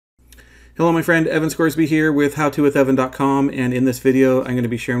Hello, my friend Evan Scoresby here with howtowithevan.com, and in this video I'm going to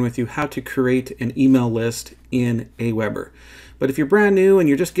be sharing with you how to create an email list in AWeber. But if you're brand new and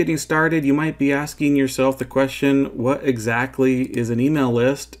you're just getting started, you might be asking yourself the question, what exactly is an email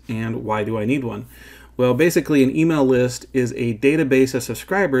list and why do I need one? Well, basically an email list is a database of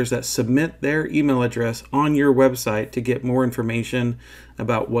subscribers that submit their email address on your website to get more information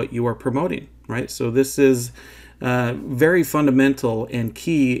about what you are promoting, right? So this is very fundamental and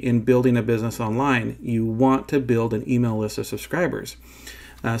key in building a business online. You want to build an email list of subscribers.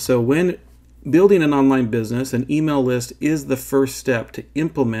 So when building an online business, an email list is the first step to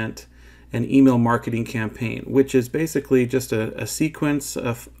implement an email marketing campaign, which is basically just a sequence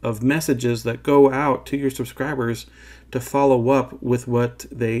of messages that go out to your subscribers to follow up with what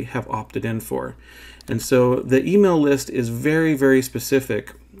they have opted in for. And so the email list is very, very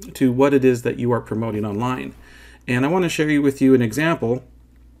specific to what it is that you are promoting online. And I want to share with you an example,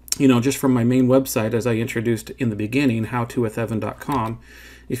 just from my main website, as I introduced in the beginning, howtowithevan.com.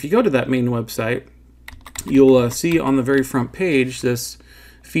 If you go to that main website, you'll see on the very front page this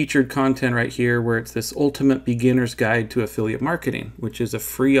featured content right here where it's this ultimate beginner's guide to affiliate marketing, which is a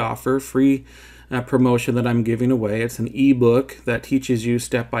free offer, free promotion that I'm giving away. It's an ebook that teaches you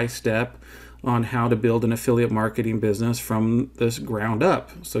step by step on how to build an affiliate marketing business from this ground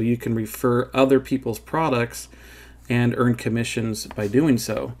up, so you can refer other people's products and earn commissions by doing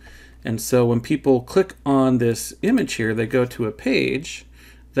so. And so when people click on this image here, they go to a page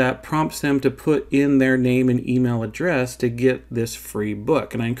that prompts them to put in their name and email address to get this free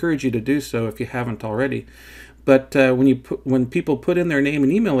book. And I encourage you to do so if you haven't already. But when people put in their name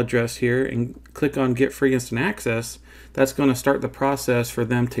and email address here and click on Get Free Instant Access, that's going to start the process for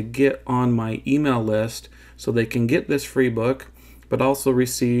them to get on my email list so they can get this free book, but also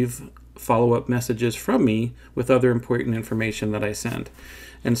receive follow-up messages from me with other important information that I send.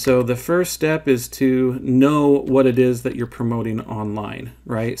 And so the first step is to know what it is that you're promoting online,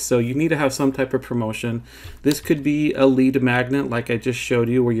 right? So you need to have some type of promotion. This could be a lead magnet like I just showed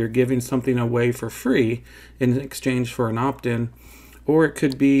you, where you're giving something away for free in exchange for an opt-in, or it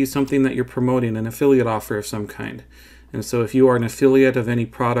could be something that you're promoting, an affiliate offer of some kind. And so if you are an affiliate of any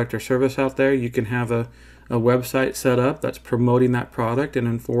product or service out there, you can have a website set up that's promoting that product, and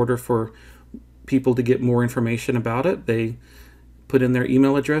in order for people to get more information about it, they put in their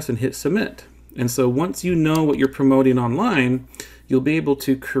email address and hit submit. And so once you know what you're promoting online, you'll be able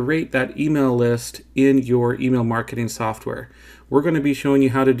to create that email list in your email marketing software. We're going to be showing you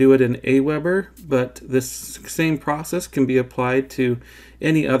how to do it in AWeber, but this same process can be applied to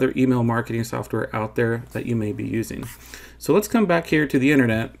any other email marketing software out there that you may be using. So let's come back here to the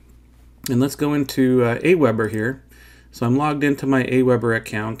internet and let's go into AWeber here. So I'm logged into my AWeber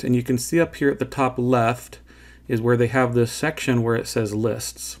account, and you can see up here at the top left is where they have this section where it says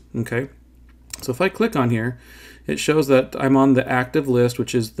lists. Okay, so if I click on here, it shows that I'm on the active list,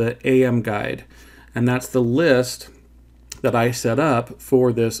 which is the AM guide, and that's the list that I set up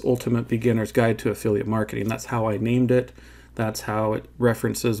for this ultimate beginner's guide to affiliate marketing. That's how I named it. That's how it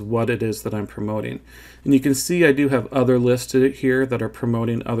references what it is that I'm promoting. And you can see I do have other lists here that are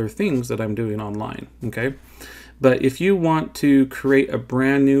promoting other things that I'm doing online. Okay, but if you want to create a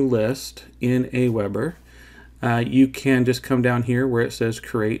brand new list in AWeber, you can just come down here where it says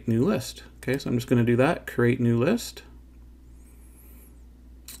create new list. Okay, so I'm just going to do that, create new list.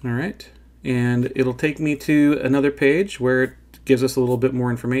 All right, and it'll take me to another page where it gives us a little bit more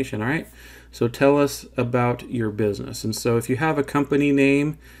information. All right, so tell us about your business. And so if you have a company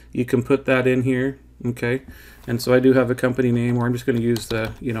name, you can put that in here. Okay, and so I do have a company name, or I'm just going to use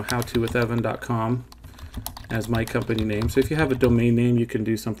the howtowithevan.com as my company name. So if you have a domain name, you can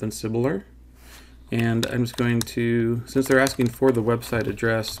do something similar. And I'm just going to, since they're asking for the website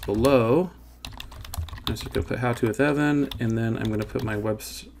address below, I'm just going to put howtowithevan, and then I'm going to put my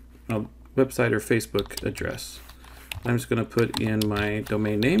website or Facebook address. I'm just going to put in my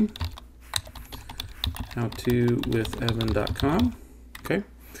domain name, howtowithevan.com. Okay,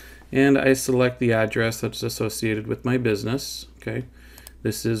 and I select the address that's associated with my business. Okay,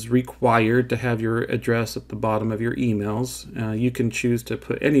 this is required to have your address at the bottom of your emails. You can choose to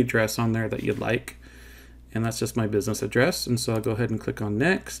put any address on there that you'd like. And that's just my business address. And so I'll go ahead and click on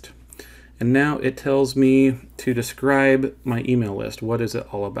next. And now it tells me to describe my email list. What is it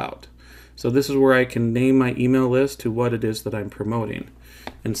all about? So this is where I can name my email list to what it is that I'm promoting.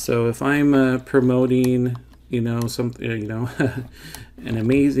 And so if I'm promoting, something, an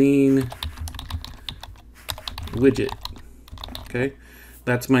amazing widget, okay,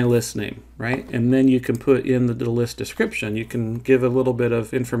 that's my list name, right? And then you can put in the list description. You can give a little bit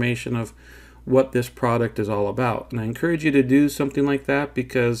of information of what this product is all about. And I encourage you to do something like that,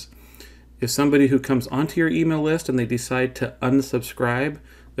 because if somebody who comes onto your email list and they decide to unsubscribe,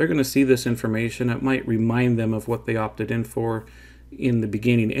 they're going to see this information. It might remind them of what they opted in for in the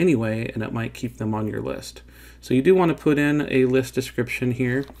beginning anyway, and it might keep them on your list. So you do want to put in a list description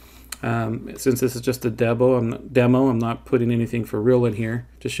here. Since this is just a demo, I'm not putting anything for real in here,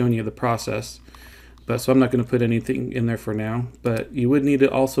 just showing you the process. So I'm not going to put anything in there for now, but you would need to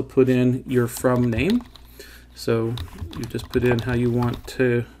also put in your from name. So you just put in how you want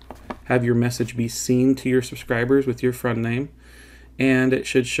to have your message be seen to your subscribers with your from name, and it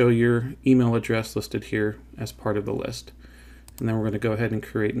should show your email address listed here as part of the list. And then we're going to go ahead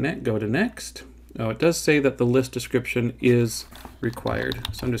and go to next. Oh, it does say that the list description is required,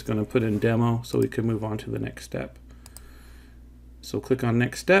 so I'm just going to put in demo so we can move on to the next step. So click on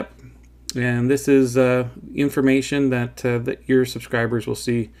next step, and this is information that your subscribers will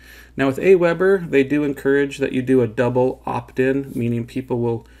see. Now with AWeber, they do encourage that you do a double opt-in, meaning people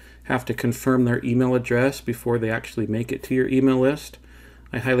will have to confirm their email address before they actually make it to your email list.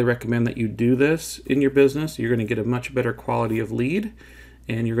 I highly recommend that you do this in your business. You're going to get a much better quality of lead,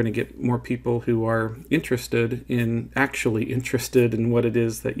 and you're going to get more people who are actually interested in what it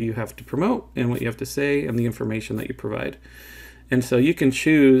is that you have to promote and what you have to say and the information that you provide. And so you can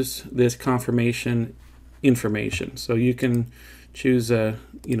choose this confirmation information. So you can choose the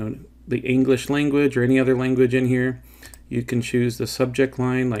English language or any other language in here. You can choose the subject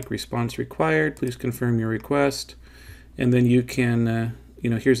line like response required, please confirm your request. And then you can,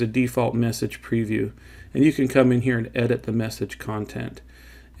 here's a default message preview. And you can come in here and edit the message content.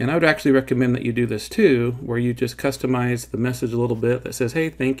 And I would actually recommend that you do this too, where you just customize the message a little bit that says, hey,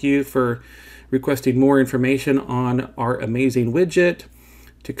 thank you for requesting more information on our amazing widget.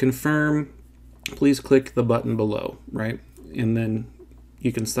 To confirm, please click the button below, right? And then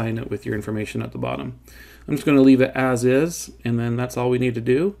you can sign it with your information at the bottom. I'm just going to leave it as is, and then that's all we need to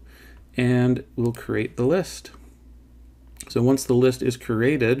do, and we'll create the list. So once the list is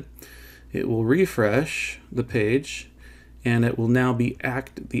created, it will refresh the page, and it will now be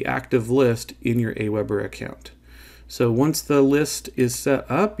the active list in your AWeber account. So once the list is set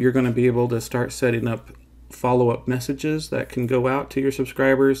up, you're going to be able to start setting up follow-up messages that can go out to your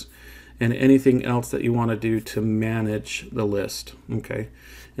subscribers and anything else that you want to do to manage the list. Okay,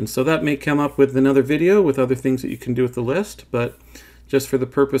 and so that may come up with another video with other things that you can do with the list, but just for the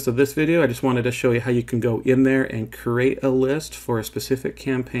purpose of this video, I just wanted to show you how you can go in there and create a list for a specific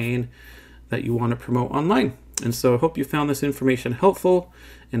campaign that you want to promote online. And so I hope you found this information helpful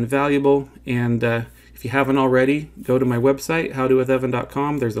and valuable. And if you haven't already, go to my website,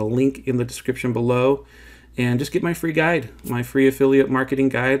 howtowithevan.com. There's a link in the description below. And just get my free guide, my free affiliate marketing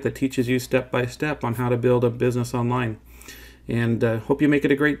guide that teaches you step by step on how to build a business online. And hope you make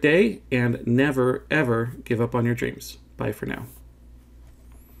it a great day, and never, ever give up on your dreams. Bye for now.